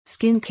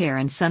Skincare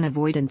and sun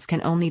avoidance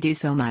can only do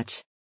so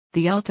much.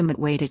 The ultimate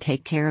way to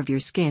take care of your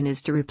skin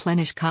is to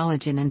replenish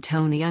collagen and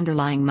tone the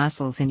underlying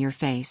muscles in your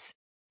face.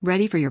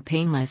 Ready for your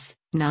painless,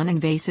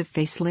 non-invasive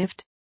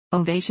facelift?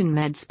 Ovation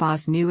Med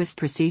Spa's newest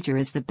procedure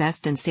is the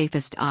best and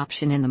safest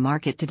option in the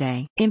market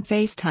today.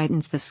 InFace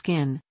tightens the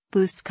skin,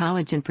 boosts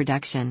collagen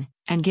production,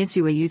 and gives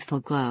you a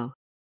youthful glow.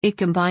 It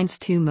combines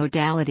two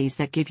modalities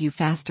that give you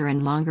faster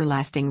and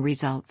longer-lasting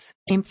results.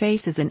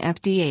 InFace is an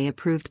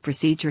FDA-approved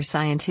procedure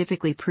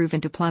scientifically proven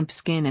to plump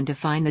skin and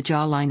define the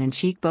jawline and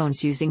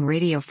cheekbones using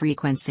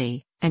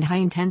radiofrequency and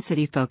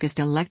high-intensity focused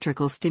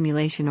electrical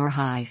stimulation or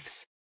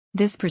HIFs.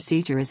 This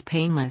procedure is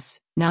painless,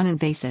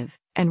 non-invasive,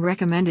 and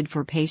recommended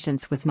for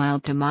patients with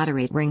mild to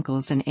moderate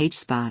wrinkles and age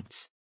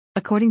spots.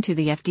 According to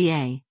the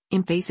FDA,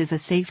 InFace is a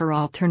safer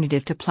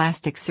alternative to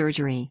plastic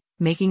surgery,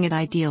 making it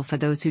ideal for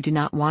those who do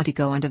not want to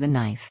go under the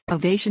knife.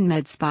 Ovation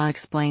Med Spa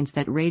explains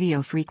that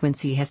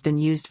radiofrequency has been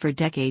used for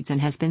decades and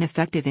has been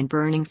effective in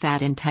burning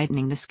fat and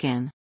tightening the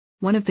skin.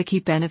 One of the key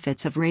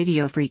benefits of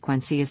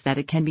radiofrequency is that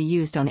it can be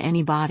used on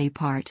any body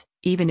part,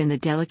 even in the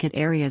delicate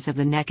areas of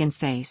the neck and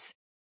face.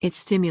 It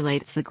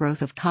stimulates the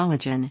growth of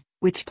collagen,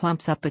 which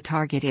plumps up the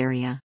target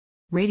area.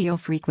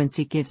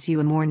 Radiofrequency gives you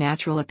a more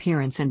natural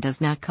appearance and does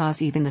not cause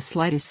even the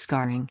slightest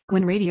scarring.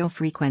 When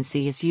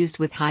radiofrequency is used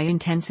with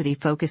high-intensity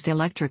focused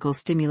electrical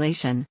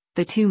stimulation,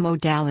 the two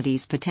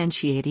modalities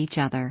potentiate each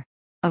other.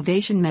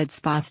 Ovation Med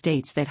Spa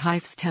states that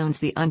HIFs tones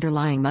the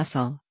underlying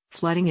muscle,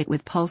 flooding it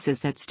with pulses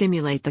that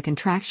stimulate the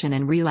contraction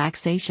and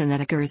relaxation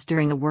that occurs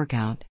during a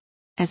workout.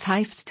 As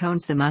HIFs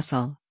tones the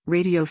muscle,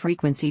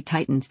 radiofrequency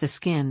tightens the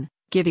skin,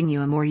 giving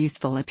you a more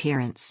youthful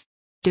appearance.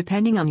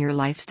 Depending on your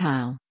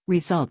lifestyle,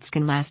 results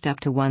can last up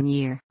to 1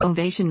 year.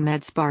 Ovation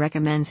Med Spa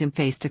recommends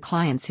InFace to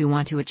clients who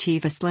want to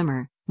achieve a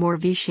slimmer, more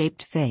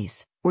V-shaped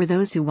face, or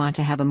those who want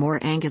to have a more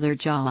angular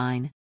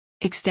jawline.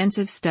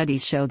 Extensive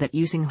studies show that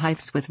using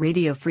HIFs with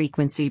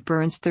radiofrequency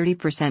burns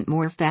 30%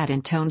 more fat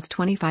and tones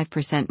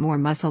 25% more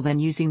muscle than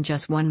using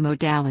just one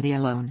modality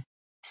alone.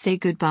 Say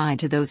goodbye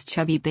to those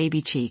chubby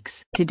baby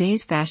cheeks.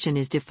 Today's fashion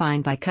is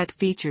defined by cut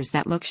features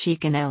that look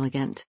chic and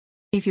elegant.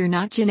 If you're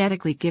not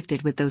genetically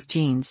gifted with those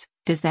genes,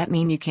 does that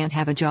mean you can't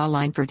have a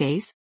jawline for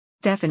days?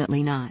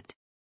 Definitely not.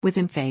 With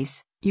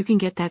InFace, you can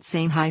get that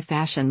same high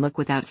fashion look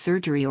without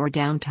surgery or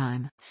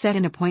downtime. Set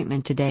an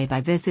appointment today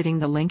by visiting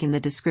the link in the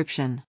description.